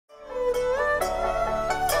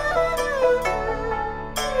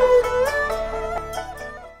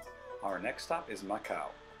next stop is Macau.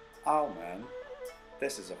 Oh man!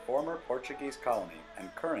 This is a former Portuguese colony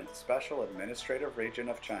and current special administrative region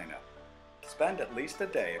of China. Spend at least a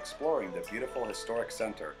day exploring the beautiful historic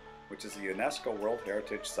center, which is a UNESCO World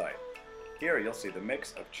Heritage Site. Here you'll see the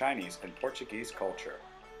mix of Chinese and Portuguese culture.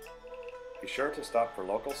 Be sure to stop for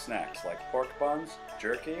local snacks like pork buns,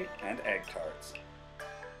 jerky, and egg tarts.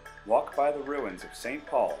 Walk by the ruins of St.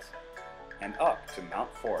 Paul's and up to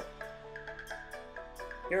Mount Fort.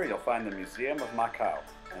 Here you'll find the Museum of Macau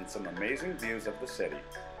and some amazing views of the city.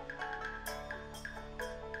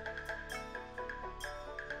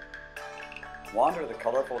 Wander the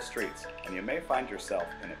colorful streets and you may find yourself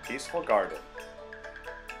in a peaceful garden.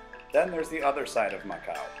 Then there's the other side of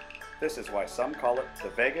Macau. This is why some call it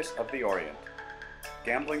the Vegas of the Orient.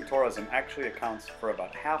 Gambling tourism actually accounts for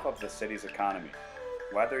about half of the city's economy.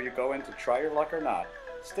 Whether you go in to try your luck or not,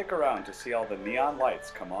 stick around to see all the neon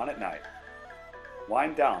lights come on at night.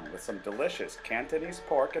 Wind down with some delicious Cantonese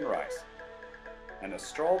pork and rice, and a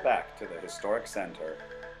stroll back to the historic center.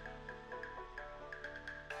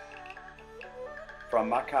 From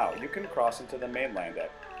Macau, you can cross into the mainland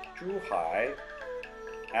at Zhuhai.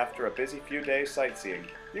 After a busy few days sightseeing,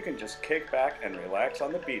 you can just kick back and relax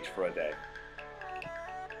on the beach for a day.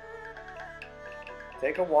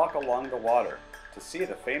 Take a walk along the water to see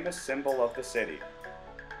the famous symbol of the city,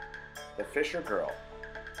 the Fisher Girl.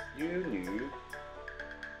 You knew.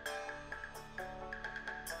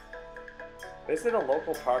 Visit a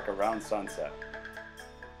local park around sunset.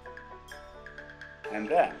 And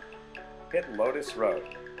then, hit Lotus Road,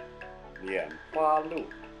 Lian Hua Lu.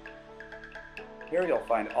 Here you'll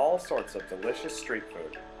find all sorts of delicious street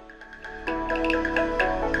food.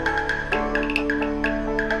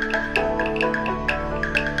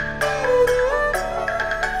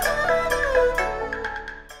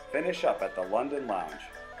 Finish up at the London Lounge,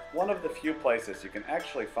 one of the few places you can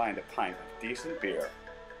actually find a pint of decent beer.